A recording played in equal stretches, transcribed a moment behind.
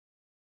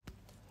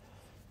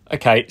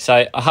Okay,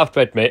 so I have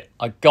to admit,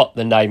 I got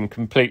the name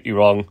completely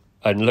wrong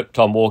and looked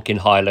on Walking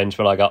Highlands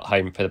when I got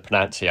home for the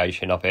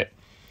pronunciation of it.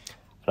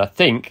 And I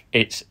think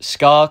it's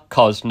Sgùrr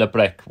Cos,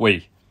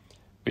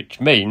 which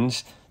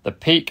means the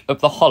peak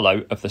of the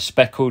hollow of the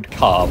speckled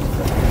carb.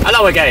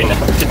 Hello again.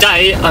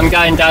 Today I'm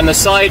going down the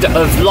side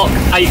of Loch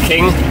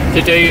Aching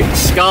to do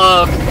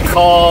Sgùrr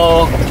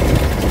Cos,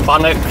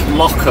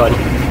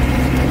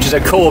 which is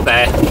a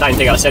Corbett. Don't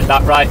think I said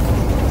that right.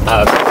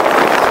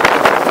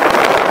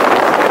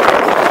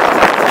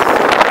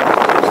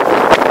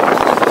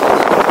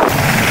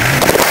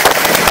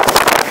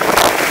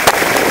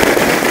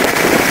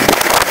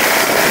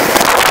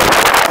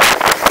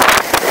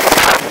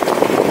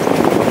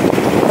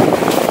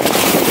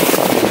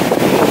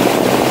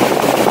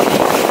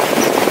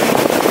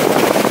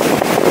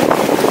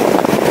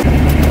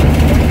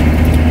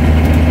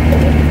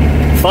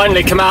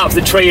 Finally come out of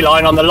the tree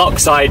line on the loch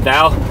side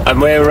now,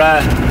 and we're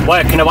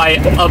working our way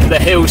up the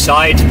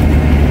hillside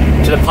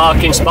to the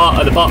parking spot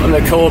at the bottom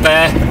of the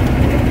Corbett.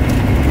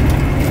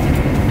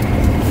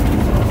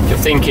 I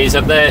think he's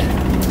up there.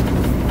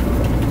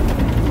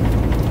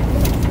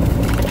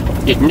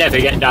 You'd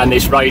never get down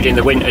this road in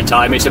the winter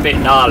time, it's a bit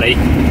gnarly.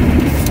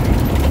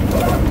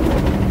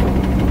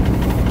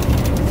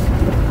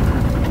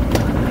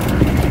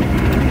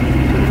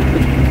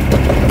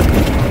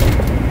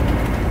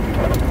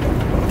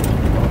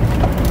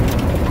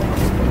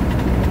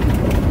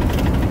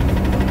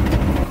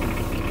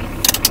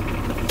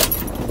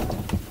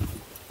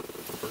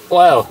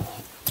 Well,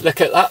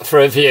 look at that for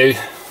a view.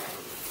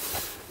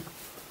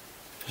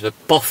 There's a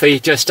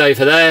boffy just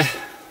over there.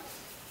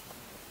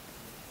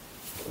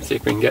 See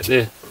if we can get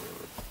the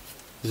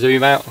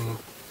zoom out and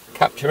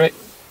capture it.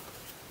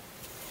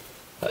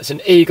 That's an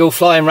eagle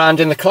flying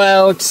around in the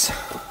clouds.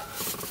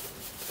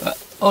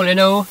 But all in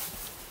all,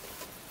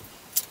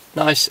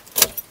 nice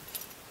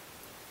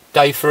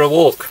day for a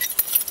walk.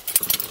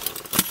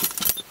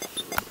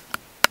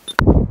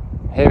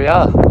 Here we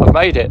are, I've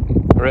made it.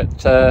 We're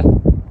at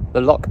the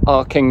Loch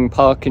Aching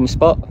parking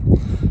spot,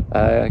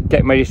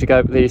 getting ready to go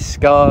up the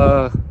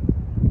Sgùrr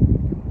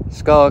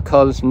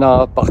Cos.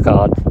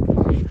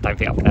 Don't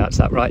think I pronounced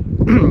that right.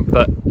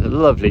 But a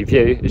lovely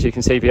view, as you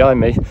can see behind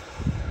me.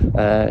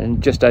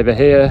 And just over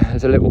here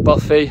there's a little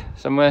boffy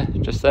somewhere,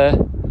 just there.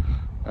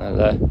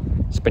 I'll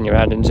spin you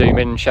around and zoom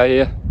in and show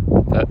you.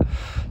 But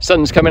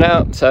sun's coming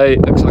out, so it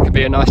looks like it'd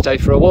be a nice day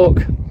for a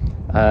walk.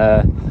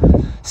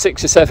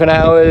 6 or 7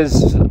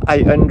 hours,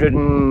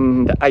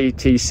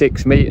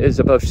 886 metres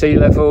above sea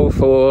level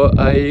for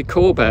a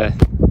Corbett.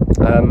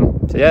 So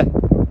yeah,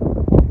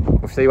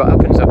 we'll see what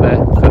happens up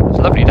there. But it's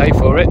a lovely day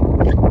for it.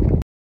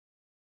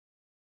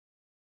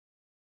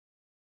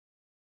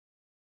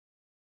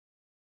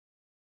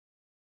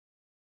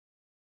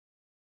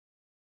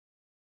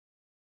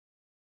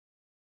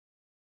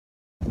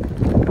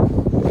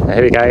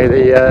 Here we go,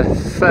 the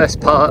first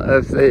part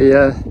of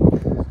the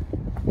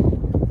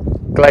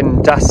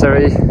Glen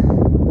Dessary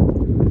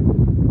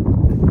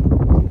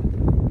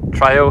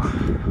trail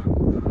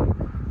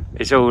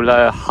is all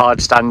hard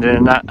standing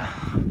and that.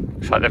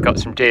 Looks like they've got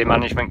some deer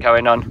management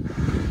going on.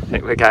 I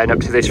think we're going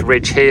up to this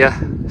ridge here,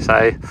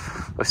 so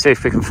we'll see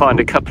if we can find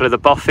a couple of the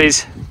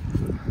boffies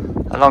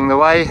along the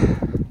way.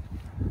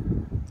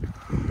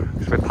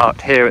 So we're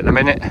parked here at the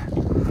minute,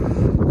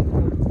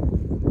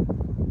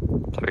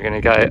 so we're going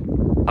to go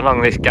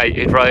along this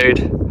gated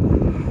road.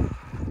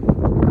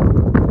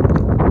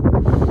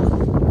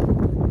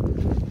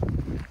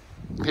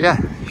 Yeah,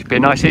 should be a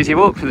nice easy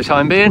walk for the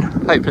time being.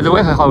 Hopefully the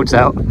weather holds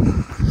out.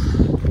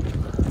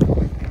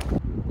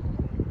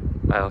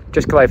 Well,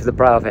 just go over the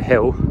brow of a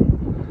hill,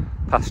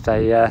 past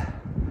a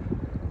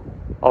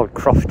old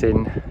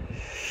crofting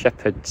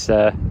shepherd's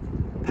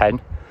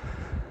pen.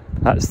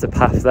 That's the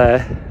path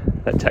there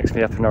that takes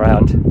me up and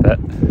around.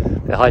 But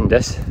behind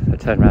us, if I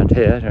turn around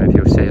here, I don't know if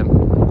you'll see them.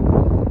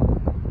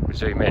 We'll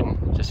zoom in,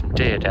 there's some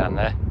deer down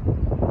there,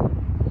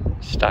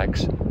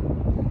 stags.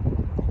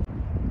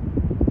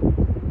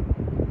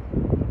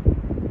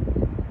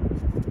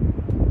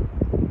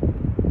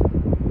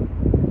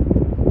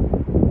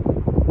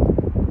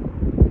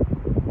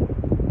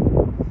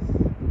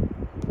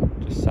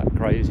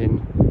 Grazing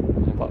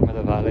in the bottom of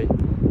the valley.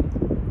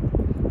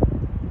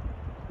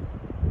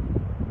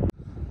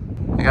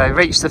 Okay,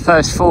 reached the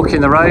first fork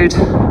in the road.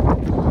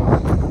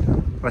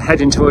 We're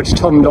heading towards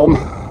Tomdom.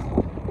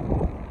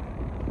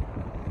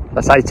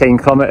 That's 18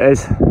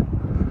 kilometres,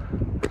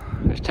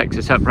 which takes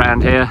us up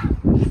round here.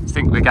 I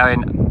think we're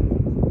going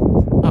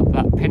up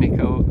that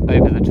pinnacle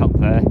over the top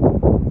there,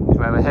 is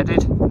where we're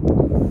headed.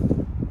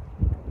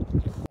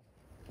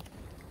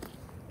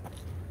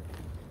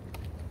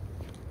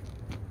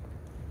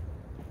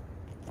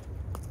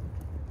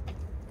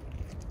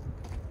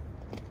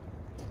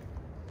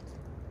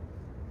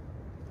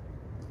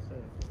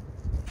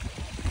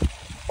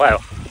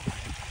 Well,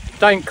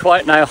 don't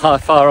quite know how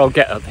far I'll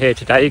get up here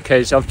today,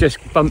 because I've just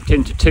bumped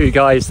into two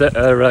guys that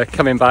are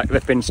coming back.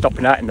 They've been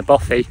stopping out in the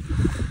boffy.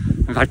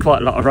 We've had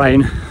quite a lot of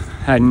rain,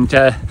 and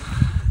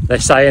they're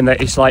saying that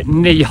it's like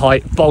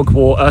knee-height bog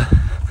water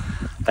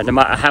and no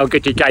matter how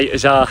good your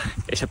gaiters are,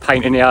 it's a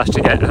pain in the arse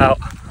to get out.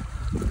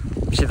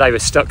 So they were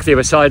stuck the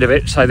other side of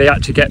it, so they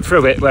had to get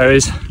through it,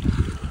 whereas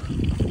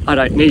I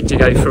don't need to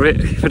go through it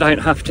if I don't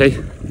have to.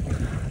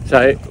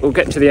 So we'll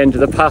get to the end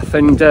of the path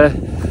and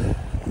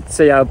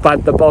see how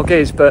bad the bog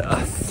is, but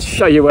I'll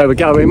show you where we're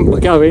going. We're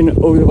going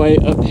all the way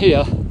up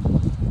here.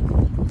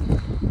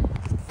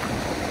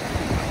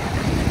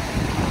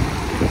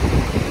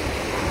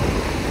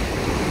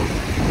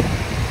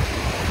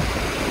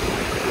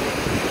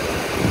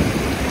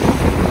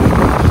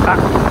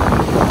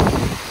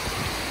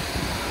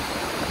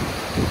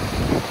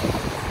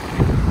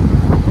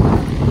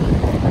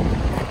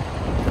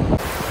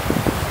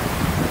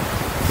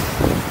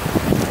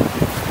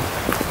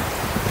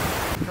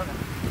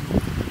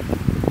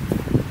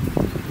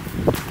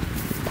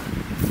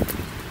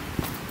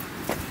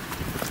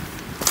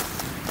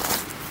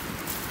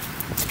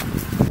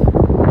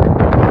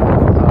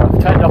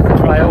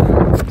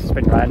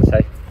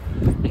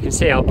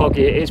 See how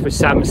boggy it is with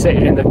Sam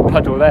sitting in the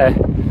puddle there,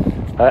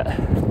 but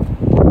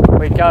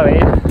we're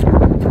going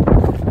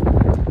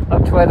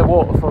up to where the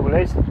waterfall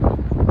is, and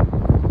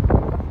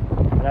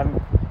I'm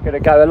going to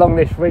go along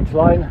this ridge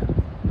line,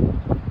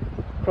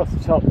 across the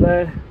top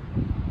there,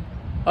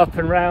 up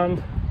and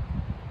round,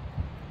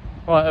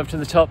 right up to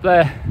the top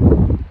there.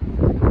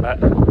 But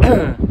go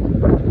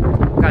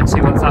and see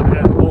what's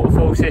happening at the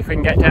waterfall, see if we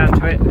can get down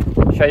to it,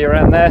 show you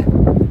around there.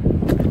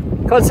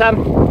 Come on,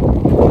 Sam.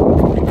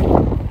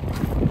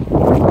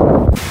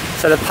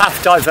 So the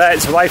path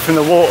diverts away from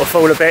the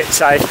waterfall a bit,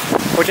 so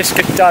we'll just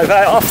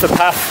divert off the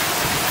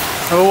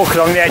path and we'll walk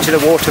along the edge of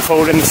the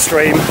waterfall and the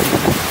stream.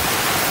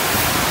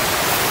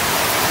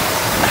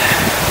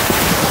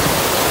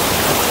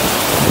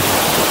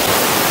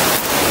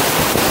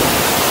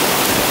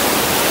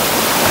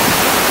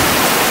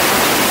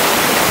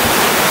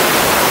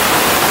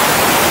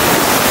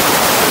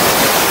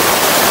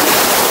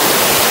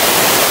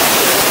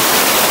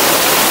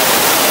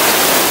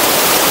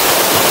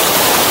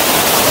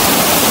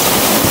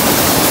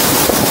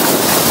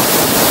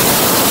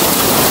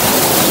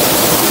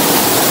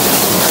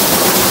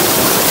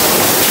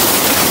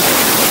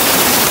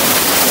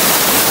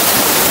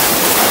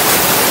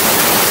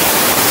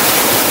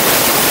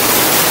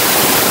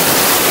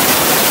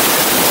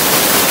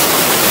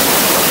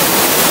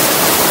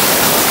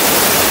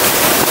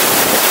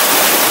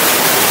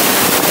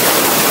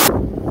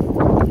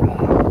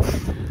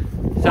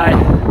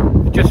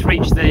 Just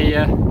reached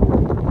the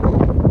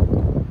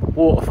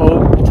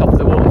waterfall, the top of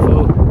the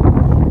waterfall,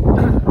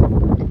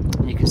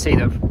 and you can see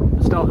the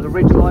start of the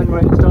ridge line where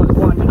it starts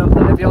winding up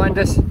there behind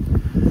us.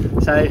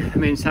 So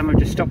me and Sam have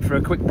just stopped for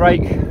a quick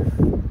break,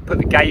 put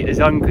the gaiters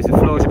on because the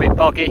floor's a bit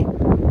boggy,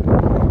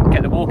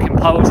 get the walking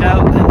poles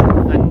out,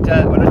 and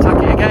we'll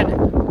attack it again.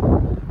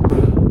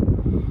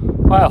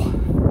 Well,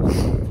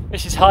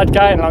 this is hard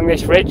going along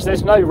this ridge.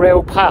 There's no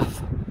real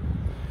path.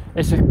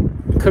 It's a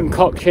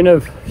concoction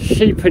of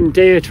sheep and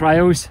deer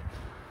trails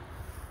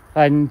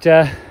and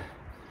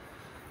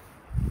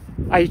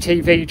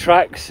ATV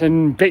tracks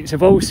and bits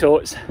of all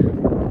sorts,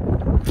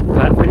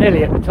 but we're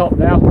nearly at the top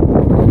now.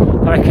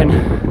 I reckon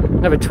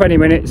another 20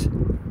 minutes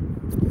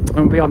and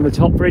we'll be on the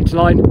top ridge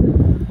line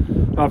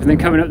rather than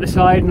coming up the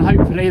side, and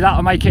hopefully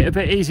that'll make it a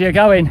bit easier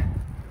going.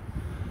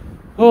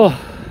 Oh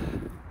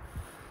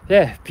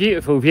yeah,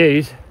 beautiful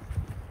views.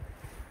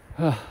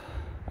 Oh,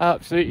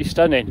 absolutely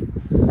stunning.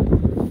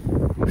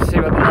 We'll see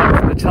what they're like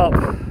from the top.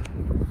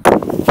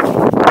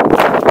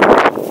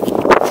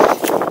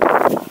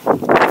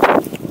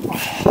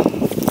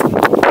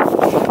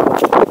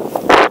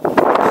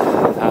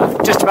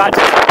 Just about to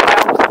come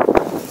down.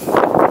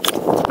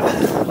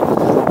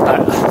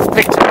 I've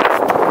picked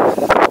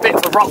a bit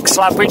of a rock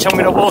slab which I'm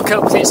going to walk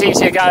up because it's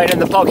easier going in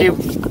the boggy,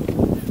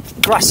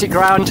 grassy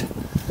ground.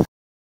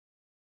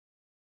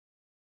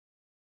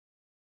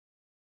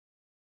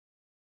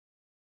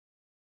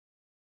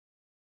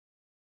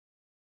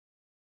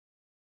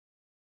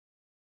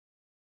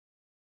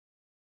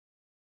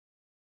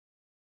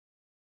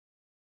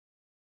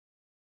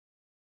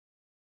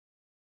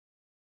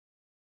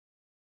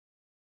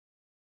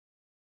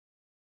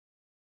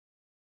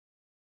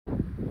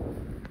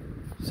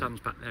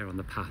 Sam's back there on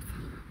the path.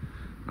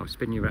 I'll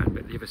spin you around,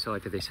 but the other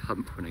side of this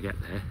hump when I get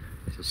there,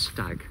 there's a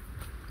stag.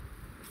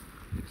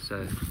 It's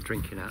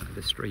drinking out of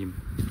the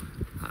stream,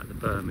 out of the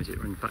berm as it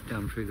runs back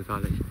down through the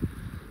valley.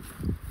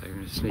 So I'm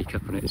going to sneak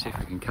up on it and see if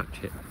we can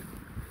catch it.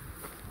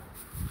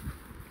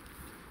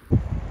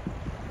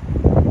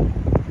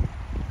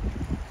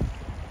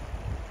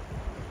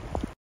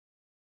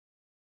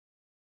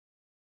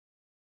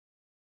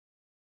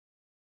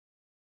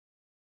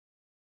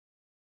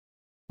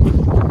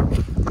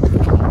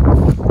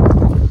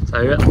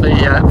 So at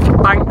the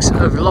banks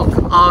of Loch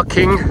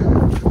Arking,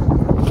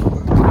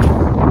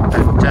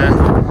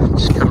 and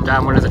just come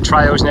down one of the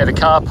trails near the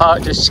car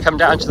park, just come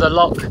down to the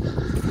loch,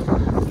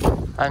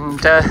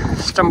 and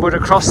stumbled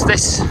across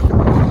this,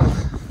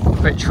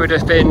 which would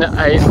have been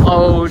an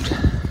old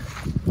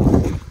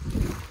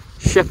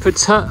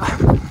shepherd's hut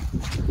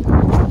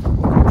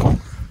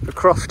for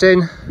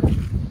crofting.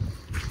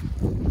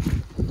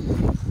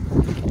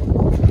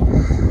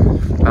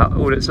 about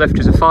all that's left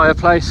is a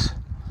fireplace.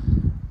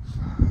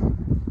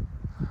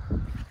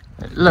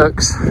 It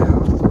looks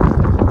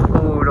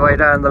all the way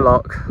down the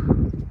lock.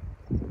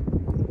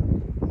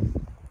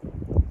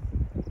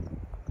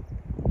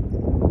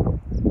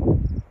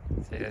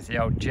 See, there's the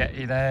old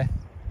jetty there.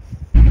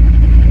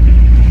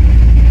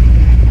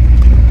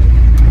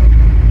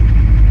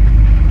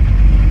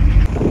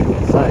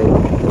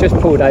 So, just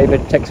pulled over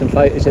to take some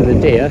photos of the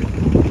deer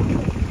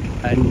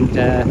and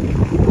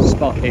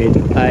spotted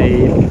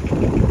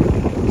a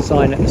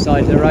sign at the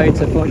side of the road,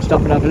 so I thought I'd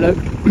stop and have a look.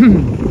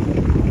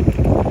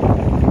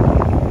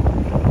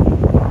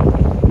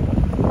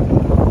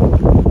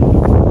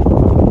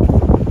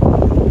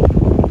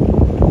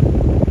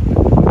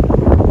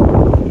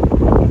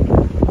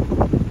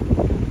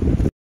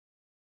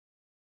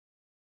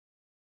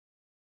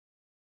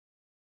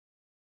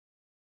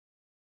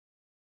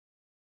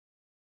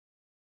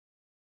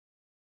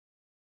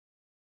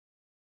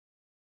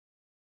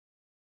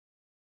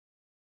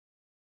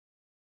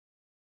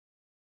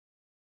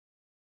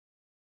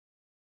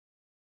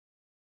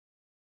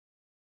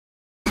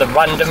 The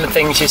random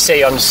things you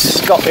see on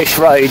Scottish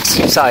roads.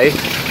 So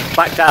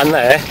back down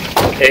there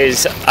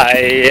is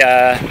a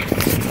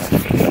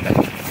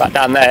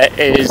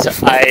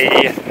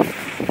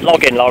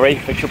logging lorry,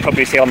 which you'll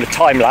probably see on the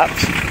time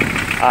lapse,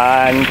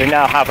 and we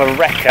now have a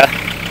wrecker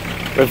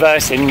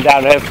reversing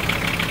down a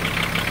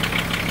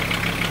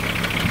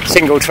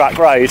single track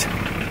road.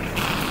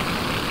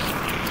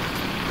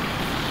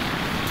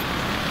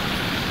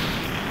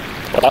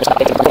 Well,